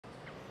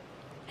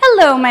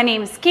Hello, my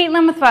name is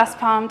Caitlin with West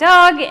Palm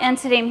Dog, and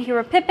today I'm here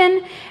with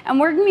Pippin, and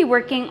we're going to be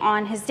working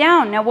on his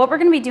down. Now, what we're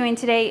going to be doing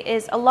today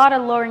is a lot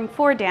of lowering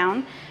for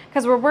down,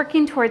 because we're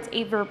working towards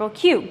a verbal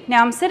cue.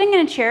 Now, I'm sitting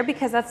in a chair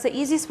because that's the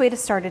easiest way to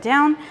start a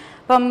down,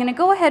 but I'm going to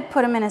go ahead,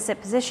 put him in a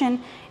sit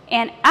position,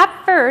 and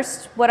at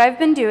first, what I've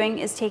been doing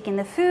is taking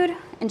the food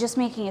and just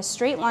making a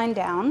straight line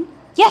down.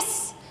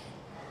 Yes!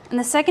 And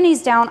the second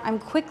he's down, I'm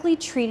quickly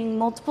treating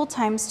multiple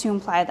times to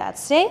imply that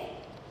stay.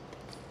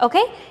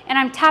 Okay, and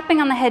I'm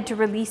tapping on the head to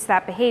release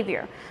that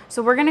behavior.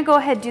 So we're gonna go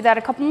ahead and do that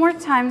a couple more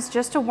times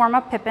just to warm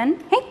up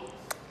Pippin. Hey.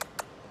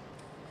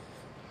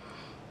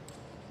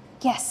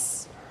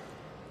 Yes.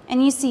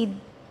 And you see,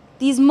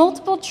 these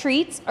multiple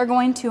treats are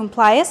going to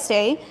imply a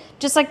stay,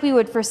 just like we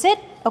would for sit,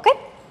 okay?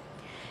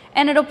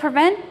 And it'll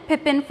prevent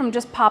Pippin from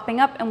just popping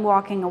up and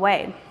walking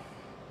away.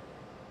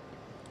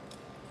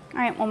 All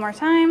right, one more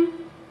time.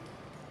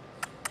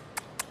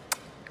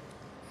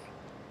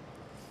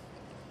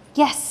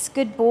 Yes,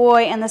 good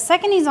boy. And the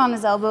second he's on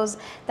his elbows,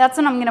 that's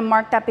when I'm going to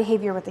mark that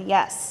behavior with a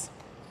yes.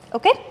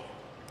 Okay?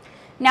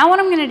 Now what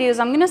I'm going to do is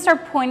I'm going to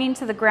start pointing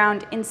to the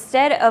ground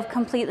instead of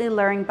completely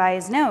luring by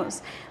his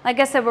nose. Like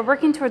I said, we're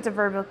working towards a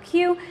verbal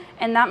cue,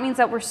 and that means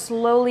that we're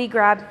slowly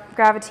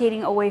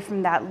gravitating away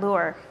from that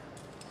lure.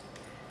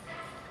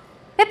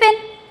 Pippin!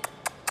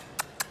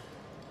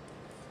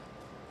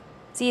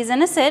 See, he's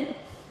in a sit.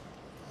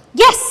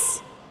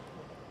 Yes!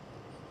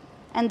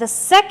 And the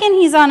second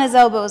he's on his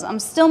elbows, I'm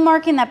still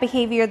marking that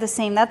behavior the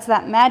same. That's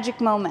that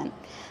magic moment.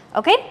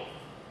 Okay?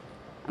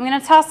 I'm going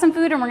to toss some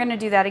food and we're going to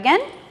do that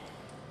again.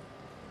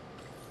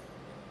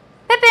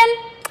 Pippin!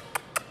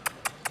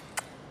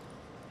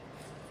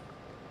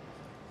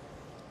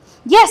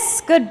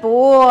 Yes, good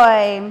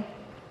boy.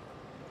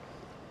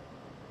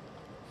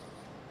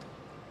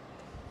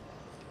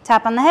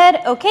 Tap on the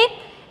head. Okay.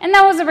 And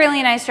that was a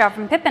really nice job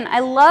from Pippin. I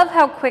love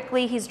how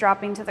quickly he's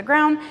dropping to the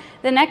ground.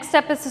 The next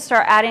step is to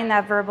start adding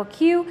that verbal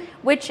cue,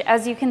 which,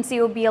 as you can see,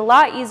 will be a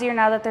lot easier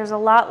now that there's a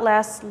lot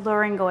less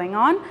luring going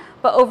on.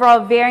 But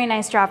overall, very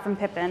nice job from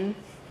Pippin.